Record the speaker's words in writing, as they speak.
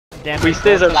Damn it.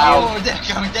 Freestairs are loud. Oh, they're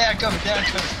coming,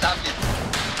 stop it.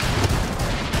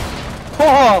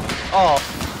 Oh!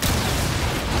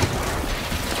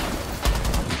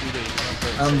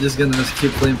 I'm just gonna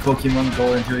keep playing Pokemon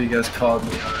Go until you guys call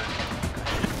me, alright?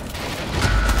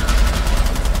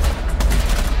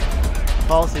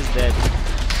 Pulse is dead.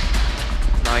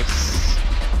 Nice.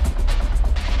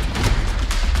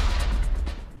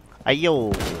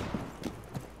 Ayo.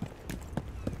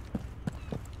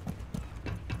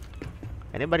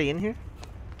 Anybody in here?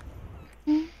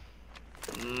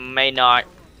 May not.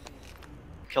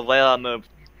 Kalila moved.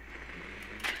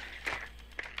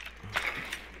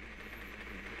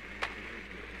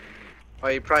 Oh,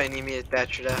 you probably need me to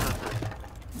batch it out.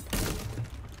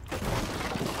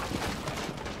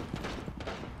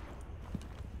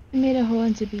 I made a hole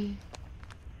into B.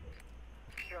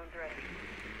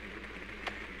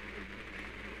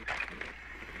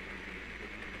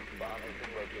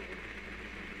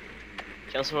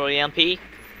 Kills for EMP.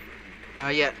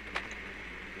 Yeah.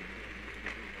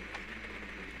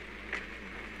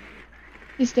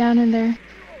 He's down in there.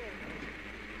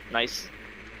 Nice.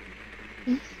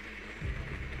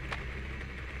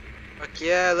 Fuck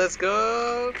yeah, let's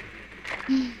go!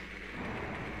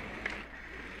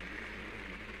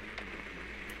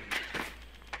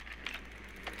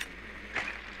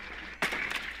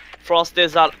 Frost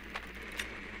is up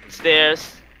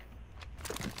stairs.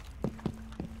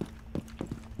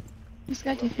 He's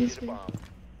got defuse.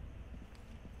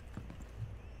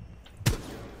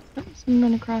 Oh, someone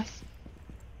run across.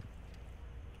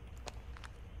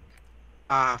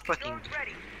 Ah, fucking.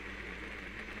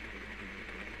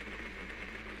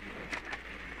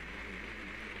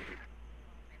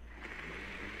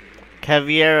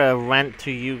 Caviera rant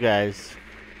to you guys.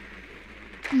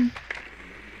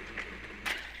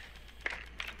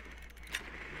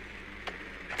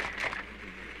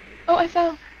 Oh, I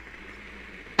fell.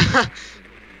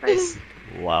 Nice.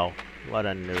 Wow, what a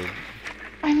noob.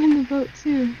 I'm in the boat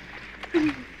too.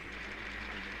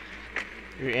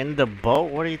 You're in the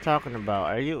boat? What are you talking about?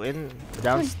 Are you in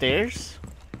downstairs?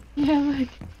 Yeah, look.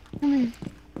 Come here.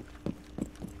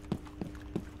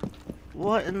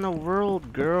 What in the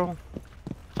world, girl?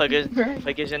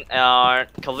 Vacation.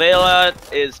 Kalila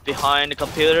is behind the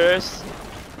computers.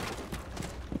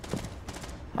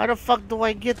 How the fuck do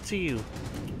I get to you?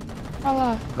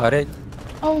 Allah. Got it.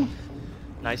 Oh,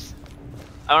 Nice.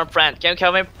 Our friend, can you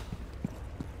kill me?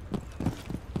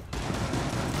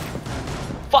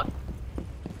 Fuck.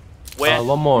 Where?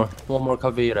 One more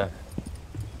Caveira.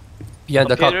 Behind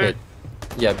the Computer?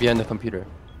 cockpit. Yeah, behind the computer.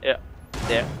 Yeah,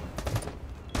 there.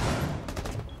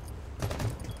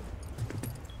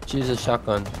 She's a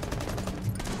shotgun.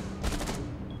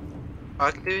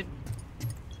 Fuck, dude.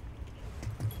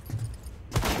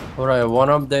 Alright, one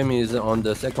of them is on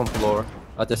the second floor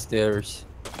at the stairs.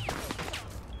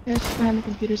 there's behind the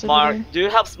computers over Mark, there. do you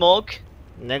have smoke?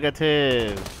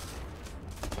 Negative.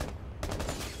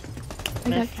 I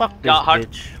Man, got fuck this Got hard.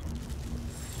 bitch.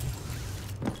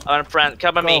 Our friend,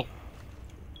 cover me.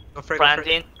 Go for it, go Friend for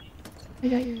it. in. I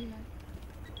got your.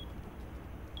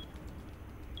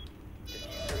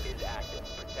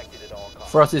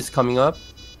 Frost is coming up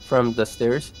from the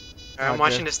stairs. I'm Okay.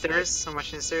 watching the stairs. I'm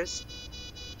watching the stairs.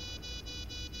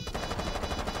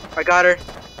 I got her.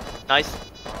 Nice.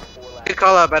 Good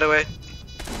call out, by the way.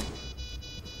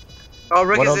 Oh,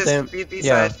 Rick One is of this them- B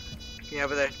yeah. side. Yeah,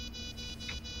 over there.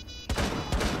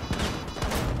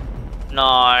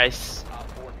 Nice.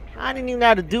 I didn't even know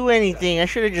how to do anything. I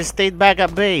should have just stayed back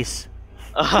at base.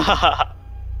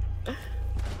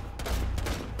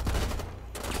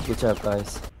 Good job,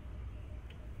 guys.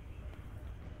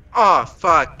 Oh,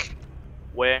 fuck.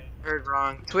 Where? Heard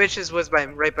wrong. Twitch was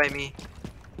right by me.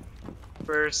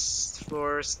 First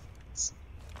floor.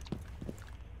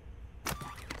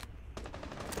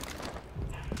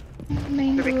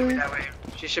 Main Should be coming door. that way.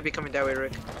 She should be coming that way,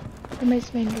 Rick.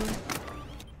 Somebody's main door.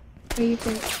 Where you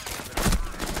first?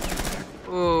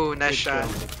 Ooh, nice Good shot.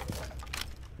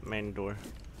 kill. Main door.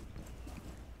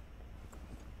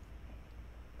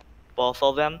 Both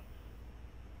of them?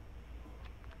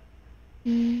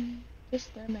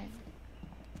 Just their main.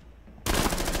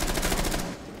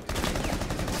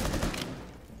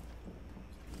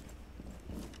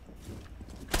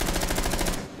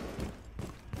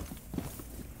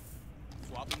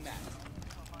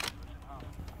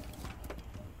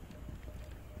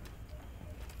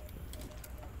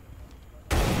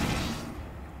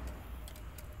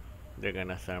 They're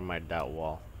gonna thermite that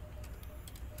wall.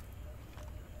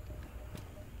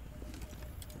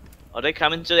 Are they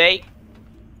coming today?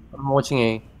 I'm watching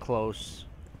A. Close.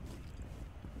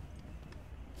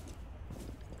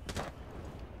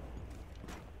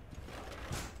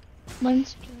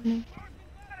 One's journey.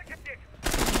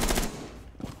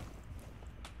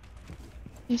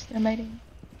 He's thermiting.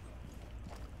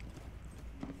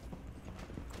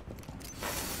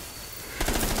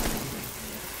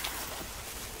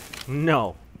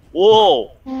 No.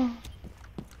 Whoa! Oh.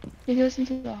 He goes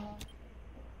into the hall.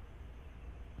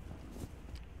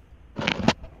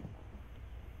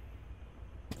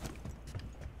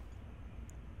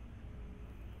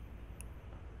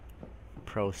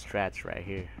 Pro strats right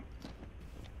here.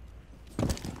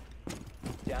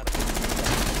 Down to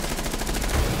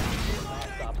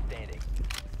last stop standing.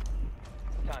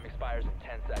 Time expires in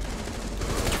 10 seconds.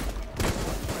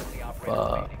 Friendly operator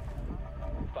remaining.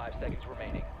 5 seconds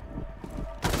remaining.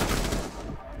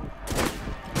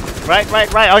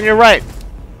 Right, on your right.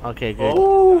 Okay, good.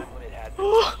 Oh. Time limit has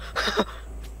been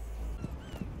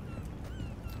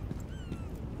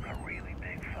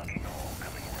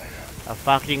A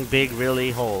fucking big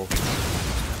really hole.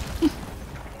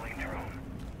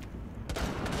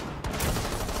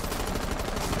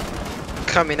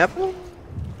 Coming up.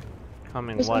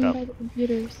 Coming There's what one up? by the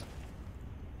computers.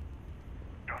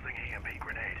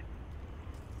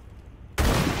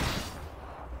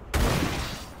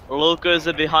 Lucas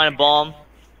is behind a bomb.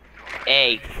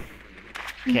 A.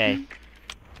 Okay.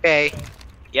 Okay.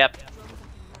 Yep.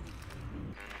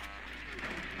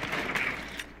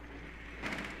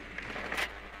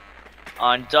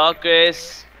 On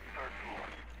Dockers.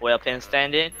 Weapon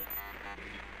standing.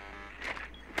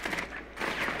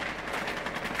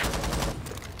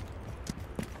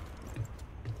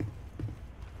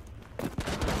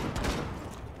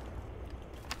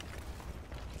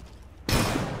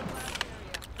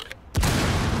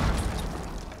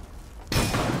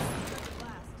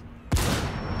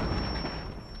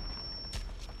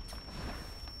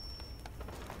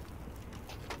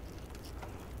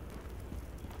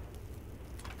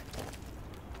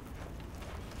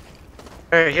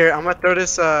 Alright, here, I'm gonna throw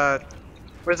this,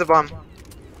 where's the bomb? God,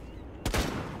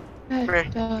 Here.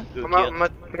 dog. Good I'm kill. gonna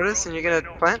throw this and you're gonna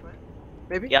plant?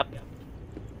 Maybe? Yep.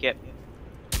 Yep.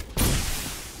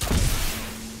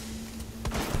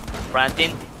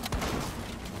 Planting.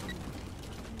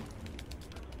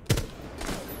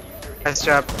 Nice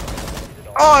job.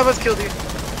 Oh, I almost killed you.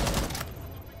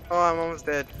 Oh, I'm almost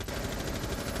dead.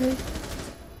 Good.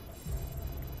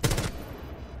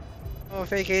 Oh,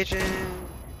 fake agent.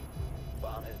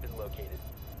 bomb has been located.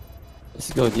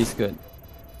 This good, this good.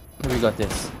 We got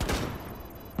this.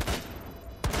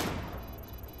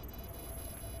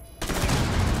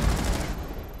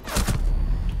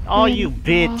 Oh, you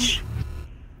bitch.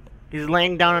 He's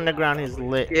laying down on the ground. He's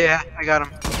lit. Yeah, I got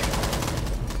him.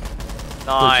 Good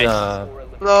Nice. job.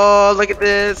 Oh, look at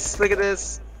this. Look at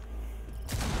this.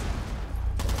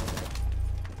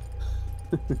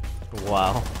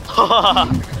 Wow.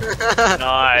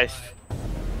 Nice.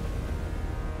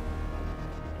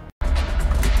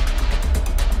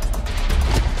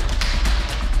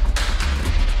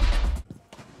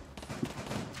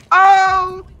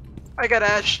 Oh! I got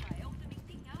Ash.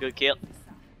 Good kill.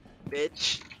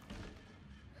 Bitch.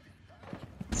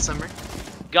 Summer.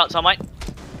 Got some, mate.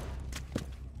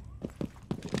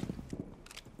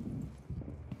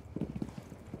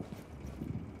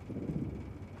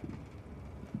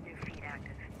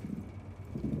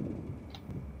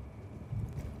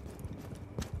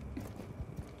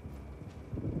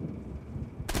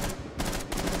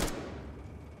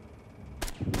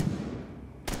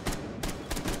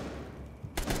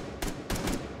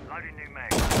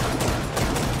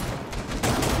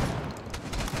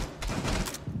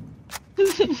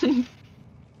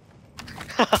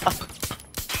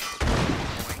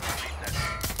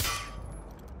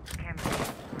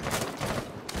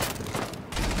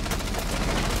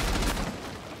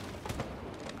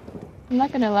 I'm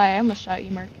not gonna lie, I almost shot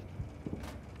you, Mark.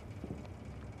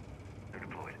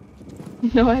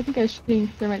 No, I think I was shooting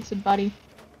thermites to the body.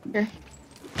 Here.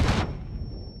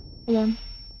 Hold on.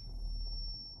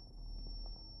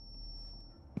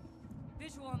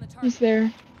 He's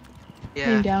there. Laying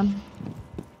Yeah. down.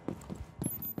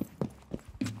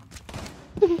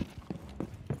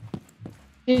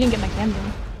 You didn't get my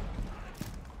camera.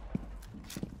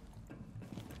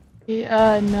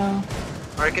 Yeah, no.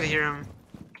 Or I could hear him.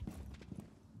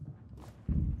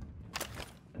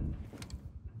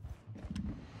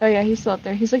 Oh yeah, he's still up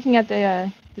there. He's looking at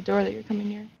the door that you're coming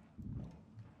near.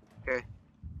 Okay.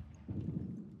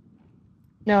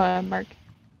 No, Mark.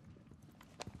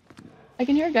 I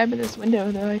can hear a guy by this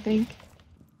window though, I think.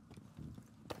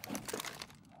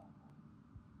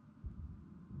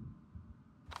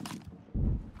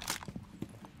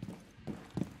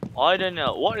 I don't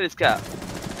know. What is that?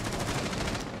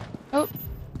 Oh,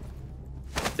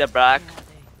 the back.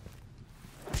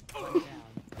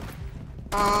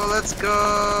 Oh, let's go.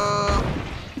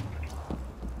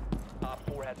 Op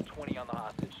 4 has 20 on the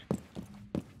hostage.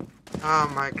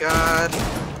 Oh my god.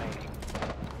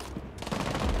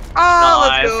 Oh,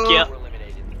 Nice let's go. kill. 4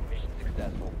 eliminated. Mission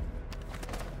successful.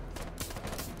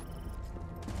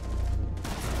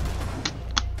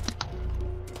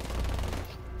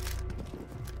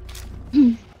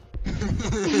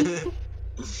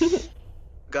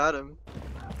 Got him.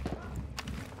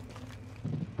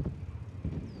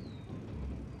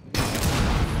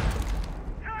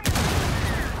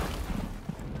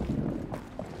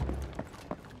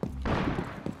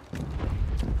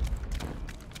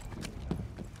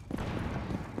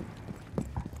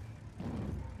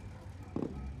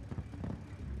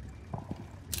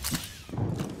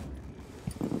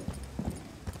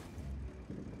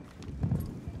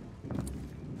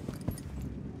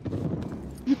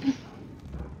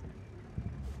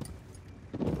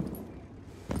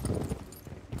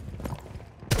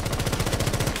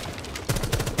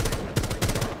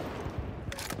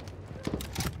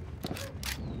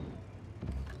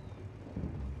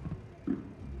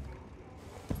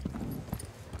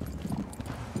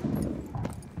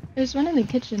 There's one in the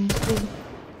kitchen too.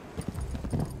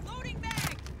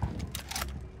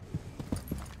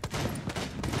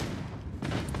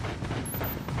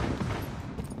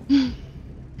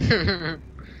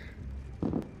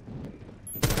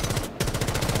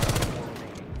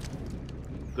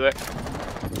 Good.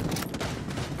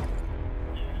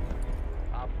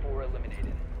 Op 4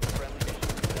 eliminated. Friendly mission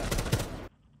successful.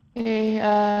 Okay,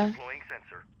 Deploying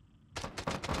sensor.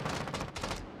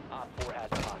 Op 4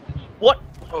 has a hostage. What?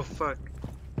 Oh fuck.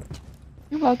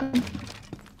 you're welcome.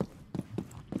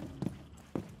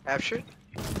 Captured?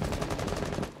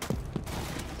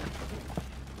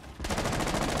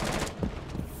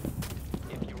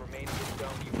 If you remain in this zone,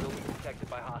 you will be detected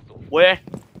by hostiles. Where?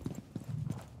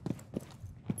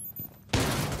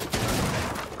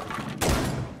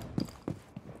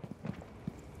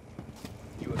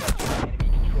 You have entered an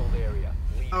enemy-controlled area.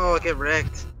 Leave Oh, I now. get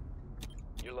wrecked.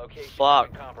 Your location Fuck.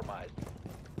 has been compromised.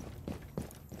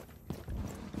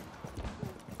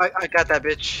 I got that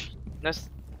bitch. Nice.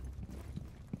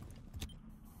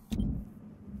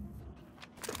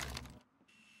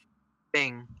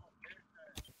 Thing.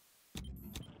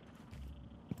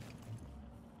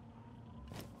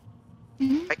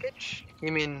 Mhm. Package?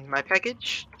 You mean my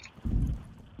package?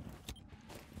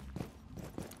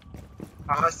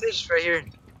 A hostage right here.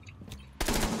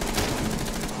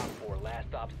 Op 4 last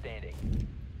stop standing.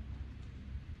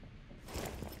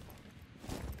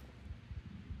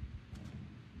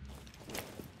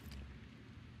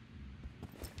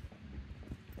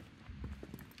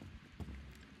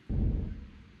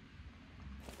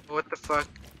 What the fuck?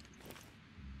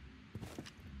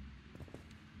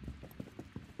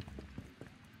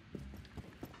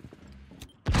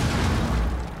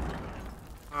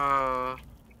 Oh.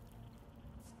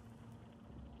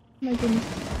 My goodness,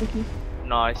 Vicky. Op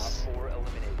Nice. 4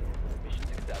 eliminated. Mission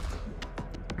successful.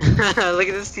 Look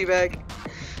at this teabag.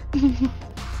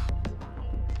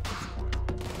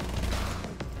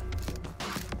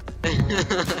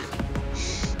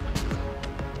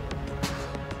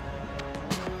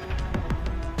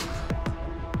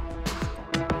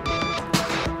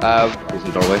 There's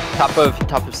a doorway. Top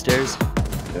of stairs.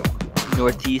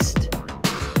 Northeast.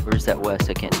 Where's that west?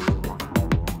 I can't.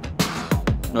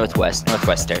 Northwest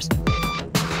stairs.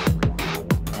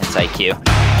 That's IQ.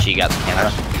 She got the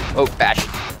camera. Oh, bash.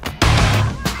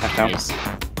 Bash down. Nice.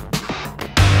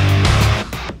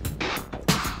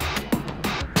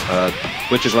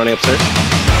 Witch is running upstairs.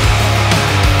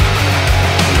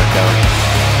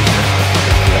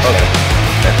 Okay.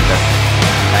 There.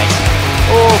 Nice.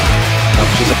 Oh,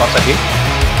 She's up outside here.